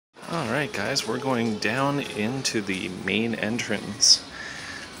Alright guys, we're going down into the main entrance,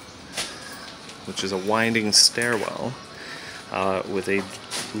 which is a winding stairwell with a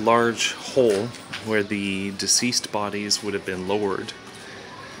large hole where the deceased bodies would have been lowered.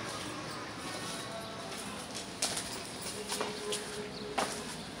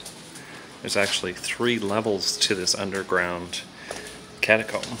 There's actually 3 levels to this underground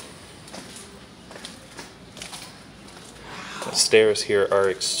catacomb. The stairs here are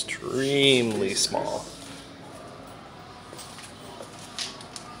extremely small.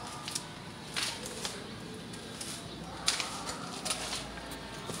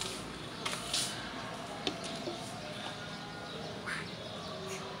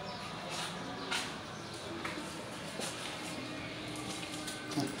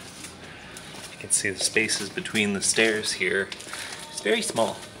 You can see the spaces between the stairs here. It's very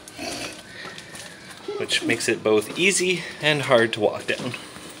small, which makes it both easy and hard to walk down.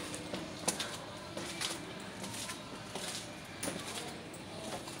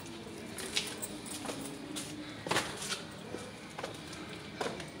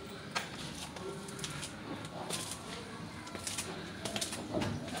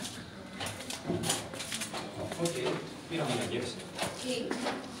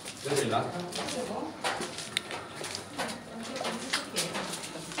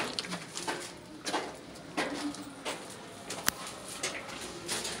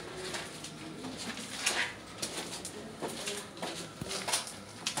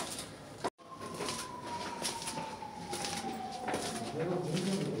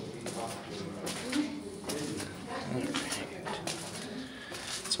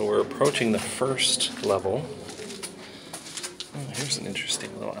 So we're approaching the first level. Oh, here's an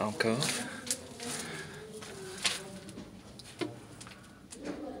interesting little alcove.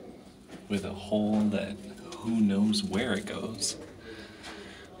 With a hole that who knows where it goes.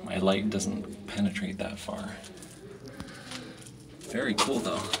 My light doesn't penetrate that far. Very cool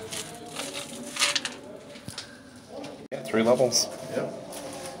though. Yeah, 3 levels. Yep.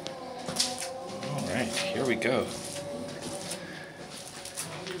 Alright, here we go.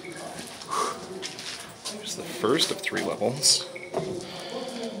 Here's the first of 3 levels,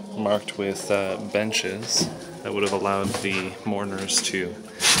 marked with benches that would have allowed the mourners to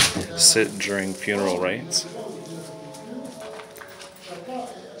sit during funeral rites.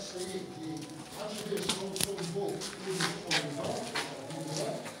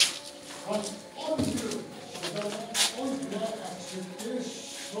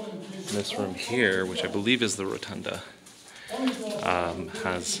 This room here, which I believe is the rotunda,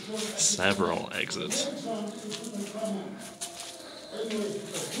 has several exits.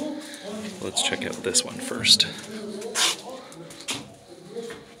 Let's check out this one first.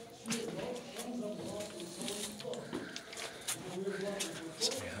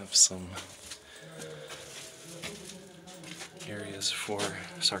 So we have some areas for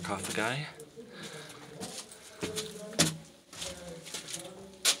sarcophagi.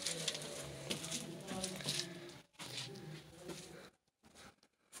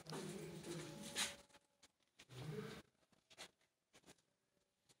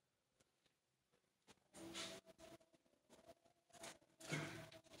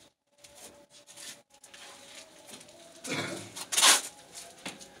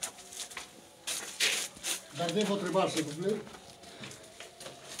 Gardez votre bar, s'il vous plaît.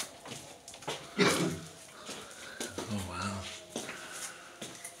 Oh wow.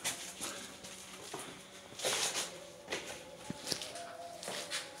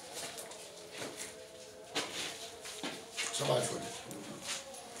 Ça va être fun.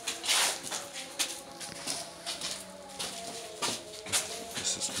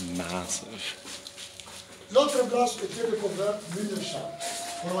 This is massive. L'autre place était recouverte d'une chambre.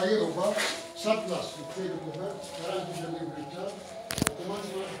 Vous voyez au bas, sa place était recouverte 42 années plus tard, au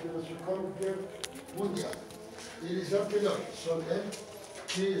commencement de la Seconde Guerre mondiale. Et les archéologues sont eux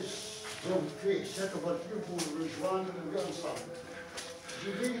qui ont fait cette ouverture pour rejoindre le ensemble.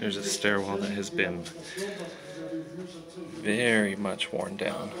 There's a stairwell that has been very much worn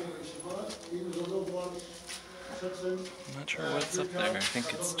down. I'm not sure what's up there. I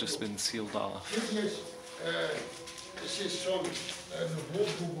think it's just been sealed off.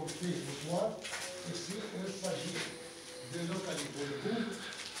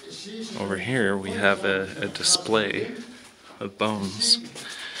 Over here we have a display of bones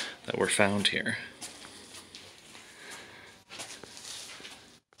that were found here.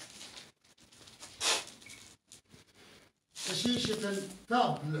 Ici, c'est une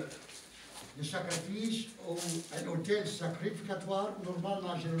table de sacrifice ou un hôtel sacrificatoire,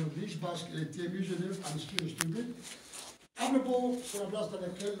 normalement à l'église, parce qu'il était mis en œuvre en style studieux.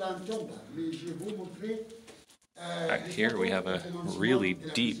 Back here we have a really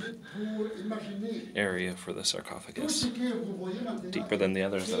deep area for the sarcophagus. Deeper than the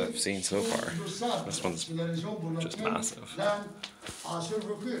others that I've seen so far. This one's just massive.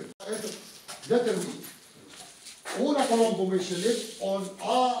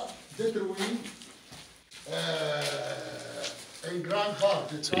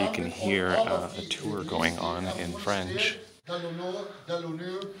 So you can hear a tour going on in French for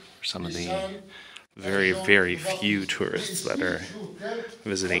some of the very, very few tourists that are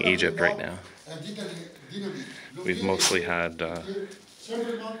visiting Egypt right now. We've mostly had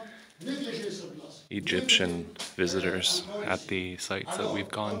Egyptian visitors at the sites that we've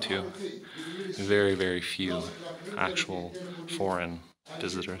gone to. Very, very few actual foreign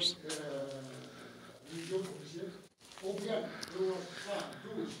visitors.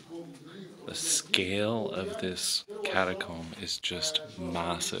 The scale of this catacomb is just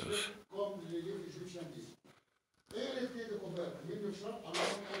massive.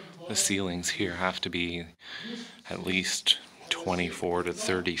 The ceilings here have to be at least 24 to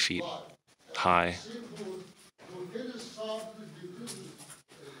 30 feet high.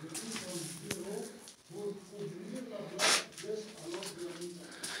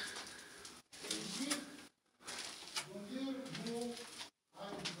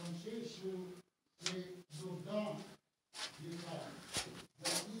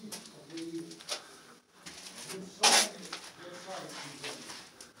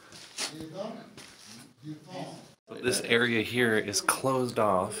 This area here is closed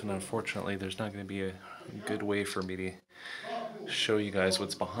off, and unfortunately there's not going to be a good way for me to show you guys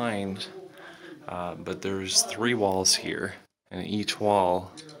what's behind, but there's 3 walls here, and each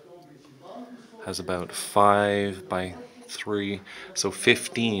wall has about 5 by 3, so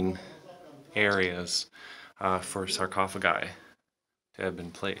 15 areas for sarcophagi to have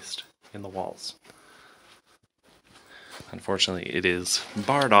been placed in the walls. Unfortunately, it is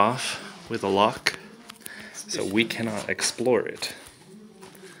barred off with a lock, so we cannot explore it.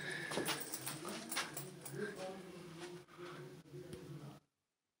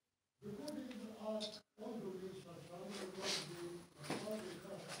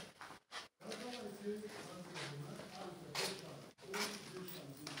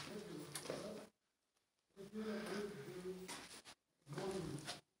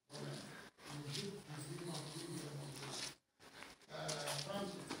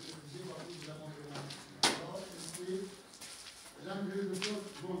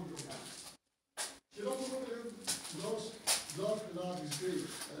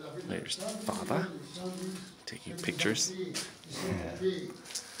 There's Baba taking pictures.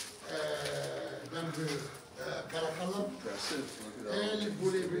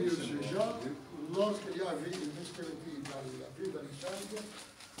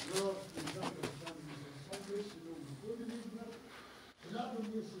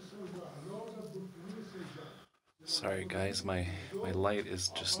 Sorry guys, my light is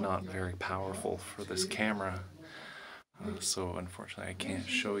just not very powerful for this camera. So unfortunately I can't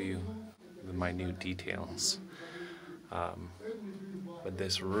show you the minute details. But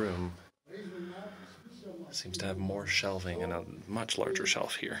this room seems to have more shelving and a much larger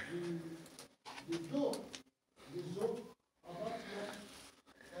shelf here.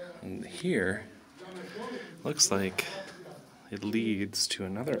 And here looks like it leads to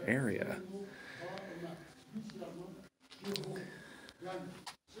another area.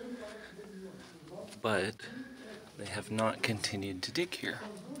 But they have not continued to dig here.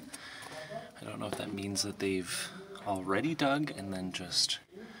 I don't know if that means that they've already dug and then just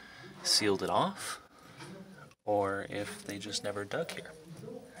sealed it off, or if they just never dug here.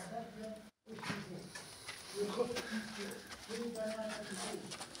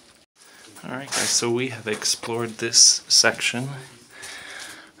 Alright guys, so we have explored this section,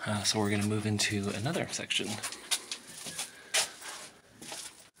 so we're going to move into another section.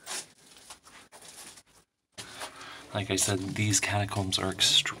 Like I said, these catacombs are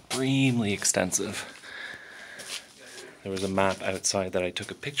extremely extensive. There was a map outside that I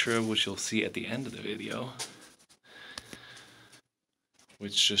took a picture of, which you'll see at the end of the video,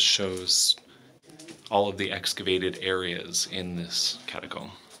 which just shows all of the excavated areas in this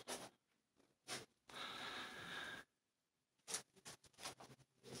catacomb.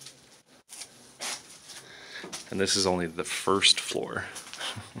 And this is only the first floor.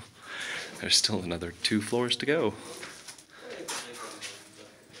 There's still another 2 floors to go.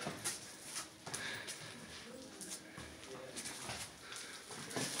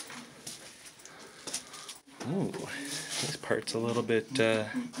 Ooh, this part's a little bit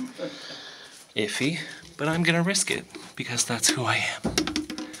iffy, but I'm gonna risk it. because that's who I am.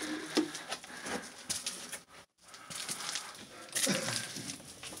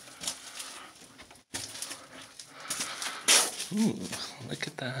 Ooh, look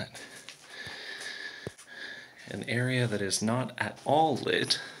at that. An area that is not at all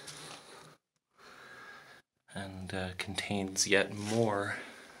lit and contains yet more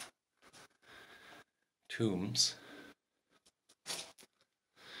tombs.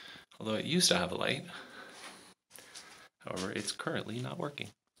 Although it used to have a light. However, it's currently not working.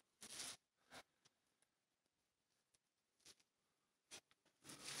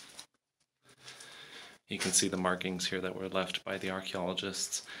 You can see the markings here that were left by the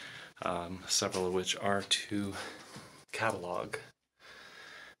archaeologists, several of which are to catalog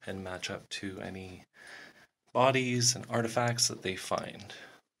and match up to any bodies and artifacts that they find.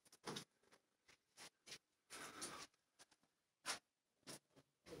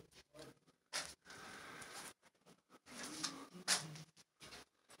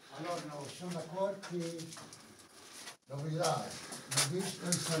 Alors, nous sommes d'accord que le village,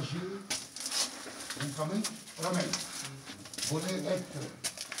 il s'agit d'une famille romaine. Voulait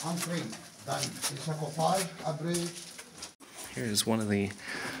être entré dans le sarcophage après. Here's one of the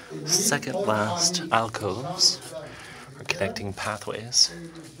second last alcoves, or connecting pathways,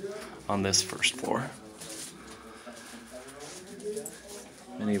 on this first floor.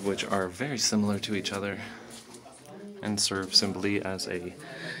 Many of which are very similar to each other and serve simply as a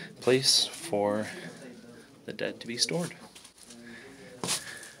place for the dead to be stored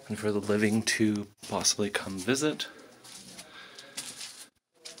and for the living to possibly come visit.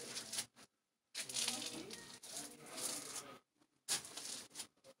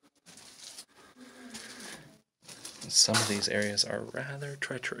 Some of these areas are rather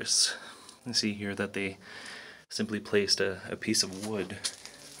treacherous. You see here that they simply placed a piece of wood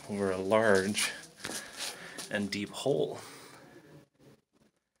over a large and deep hole.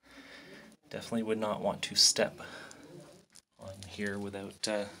 Definitely would not want to step on here without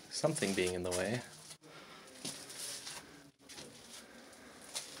something being in the way.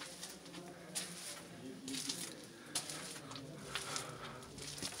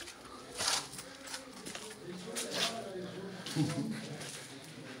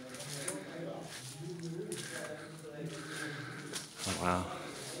 Oh wow.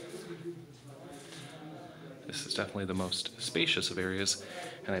 This is definitely the most spacious of areas,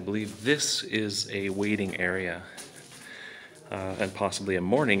 and I believe this is a waiting area and possibly a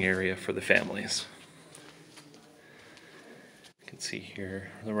mourning area for the families. You can see here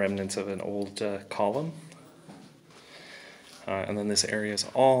the remnants of an old column. And then this area is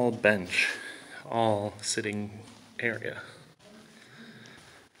all bench, all sitting area.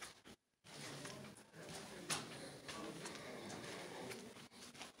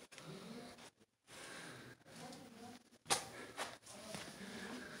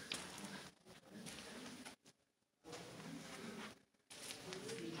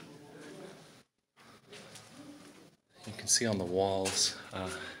 You can see on the walls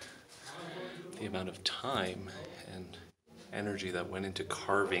the amount of time and energy that went into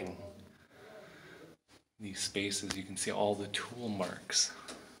carving these spaces. You can see all the tool marks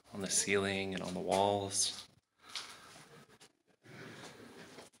on the ceiling and on the walls.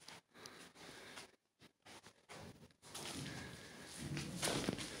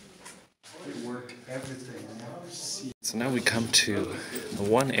 So now we come to the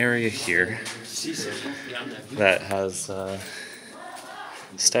one area here that has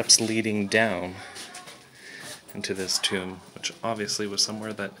steps leading down into this tomb, which obviously was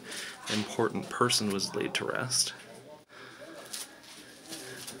somewhere that an important person was laid to rest.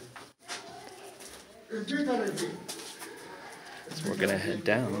 So we're gonna head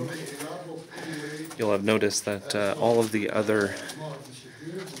down. You'll have noticed that all of the other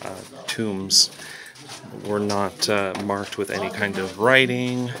tombs were not marked with any kind of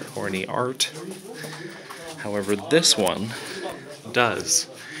writing or any art. However, this one does.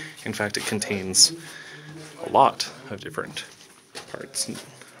 In fact, it contains a lot of different parts.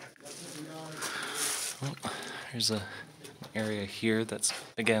 Well, here's an area here that's,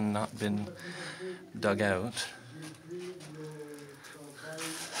 again, not been dug out.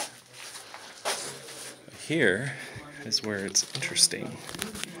 Here is where it's interesting.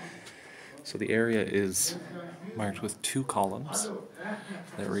 So the area is marked with 2 columns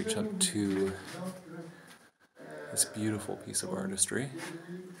that reach up to this beautiful piece of artistry.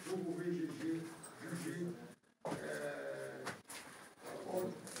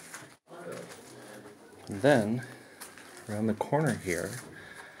 And then, around the corner here,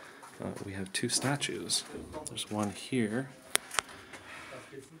 we have 2 statues. There's one here,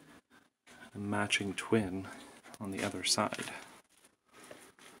 a matching twin on the other side.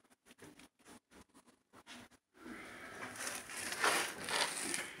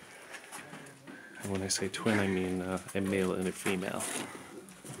 And when I say twin, I mean a male and a female.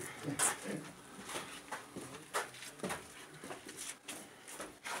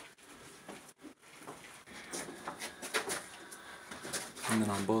 And then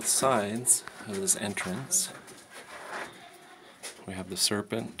on both sides of this entrance, we have the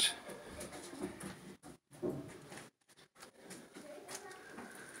serpent,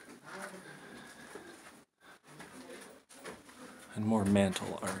 and more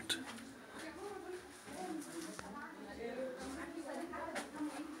mantle art.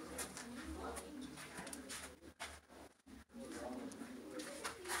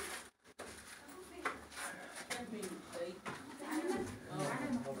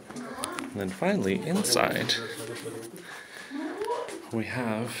 And then finally, inside, we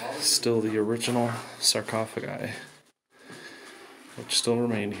have still the original sarcophagi, which still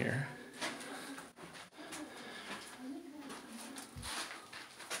remain here.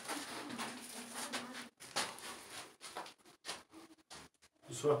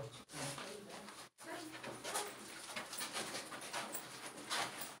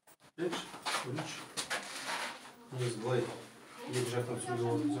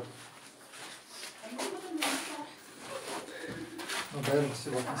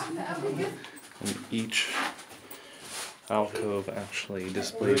 And each alcove actually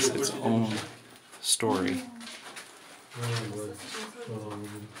displays its own story.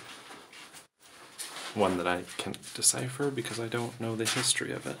 One that I can't decipher because I don't know the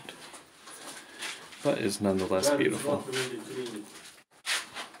history of it, but is nonetheless beautiful.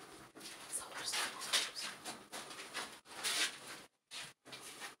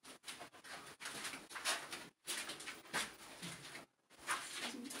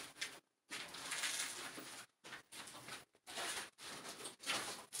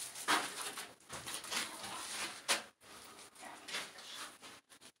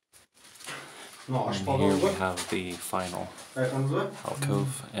 And here we have the final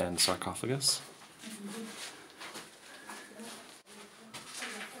alcove and sarcophagus.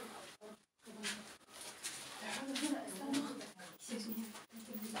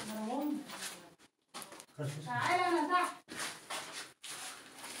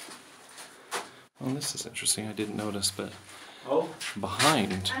 Well, this is interesting, I didn't notice, but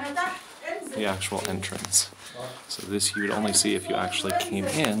behind the actual entrance, so this you would only see if you actually came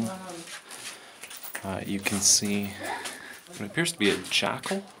in, you can see what appears to be a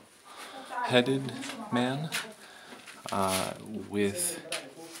jackal-headed man with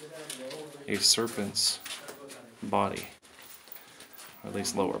a serpent's body, or at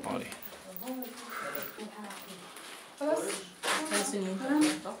least lower body. And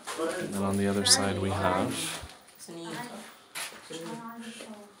then on the other side we have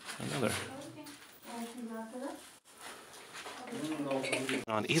another.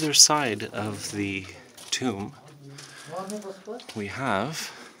 On either side of the tomb, we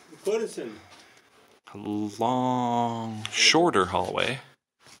have a long, shorter hallway.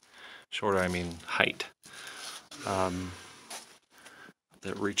 Shorter, I mean height. That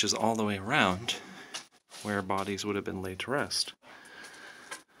reaches all the way around where bodies would have been laid to rest.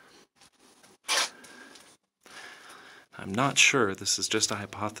 I'm not sure, this is just a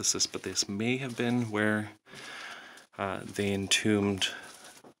hypothesis, but this may have been where they entombed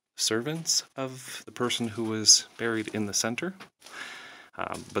servants of the person who was buried in the center.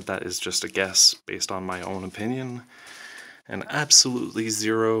 But that is just a guess based on my own opinion and absolutely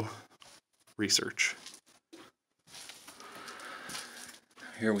zero research.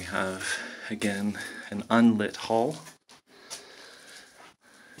 Here we have, again, an unlit hall.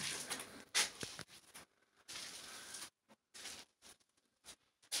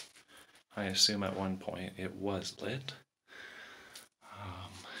 I assume at one point it was lit.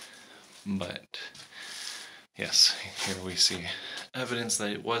 But yes, here we see evidence that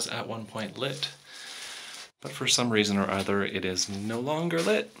it was at one point lit, but for some reason or other it is no longer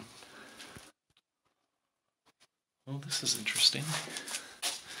lit. Well, this is interesting.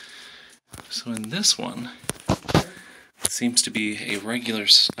 So in this one, it seems to be a regular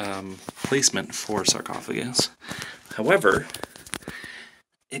placement for sarcophagus. However,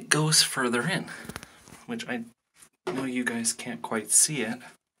 it goes further in, which I know you guys can't quite see it.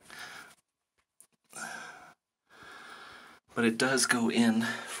 But it does go in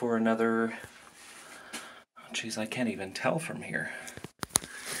for another, oh geez, I can't even tell from here.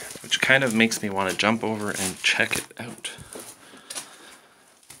 Which kind of makes me want to jump over and check it out.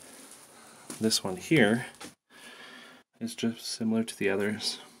 This one here is just similar to the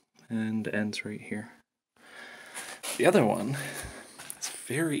others and ends right here. The other one is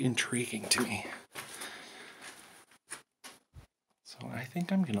very intriguing to me. So I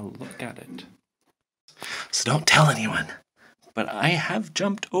think I'm gonna look at it. So don't tell anyone, but I have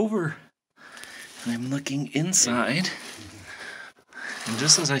jumped over and I'm looking inside. And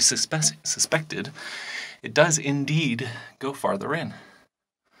just as I suspected, it does indeed go farther in.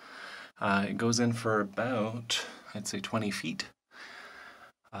 It goes in for about, I'd say 20 feet,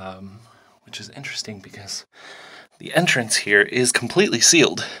 which is interesting because the entrance here is completely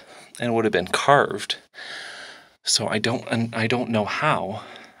sealed and would have been carved. So I don't know how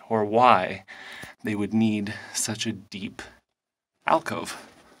or why they would need such a deep alcove.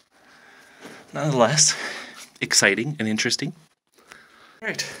 Nonetheless, exciting and interesting.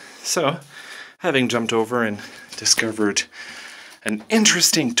 Alright, so having jumped over and discovered an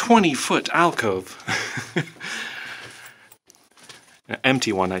interesting 20-foot alcove, an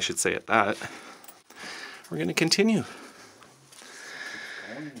empty one I should say at that, we're going to continue.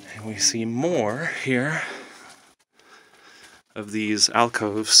 And we see more here of these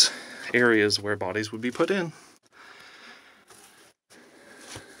alcoves, areas where bodies would be put in.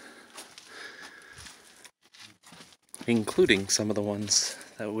 Including some of the ones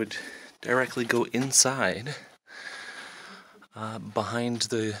that would directly go inside, behind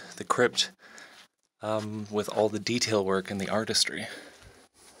the crypt, with all the detail work and the artistry.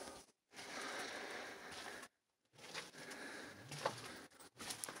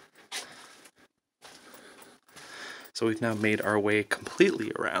 So we've now made our way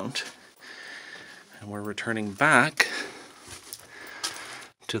completely around, and we're returning back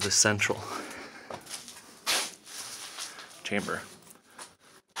to the central chamber.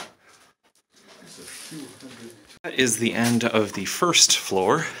 That is the end of the first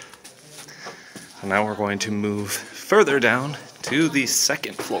floor. So now we're going to move further down to the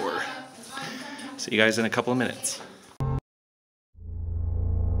second floor. See you guys in a couple of minutes.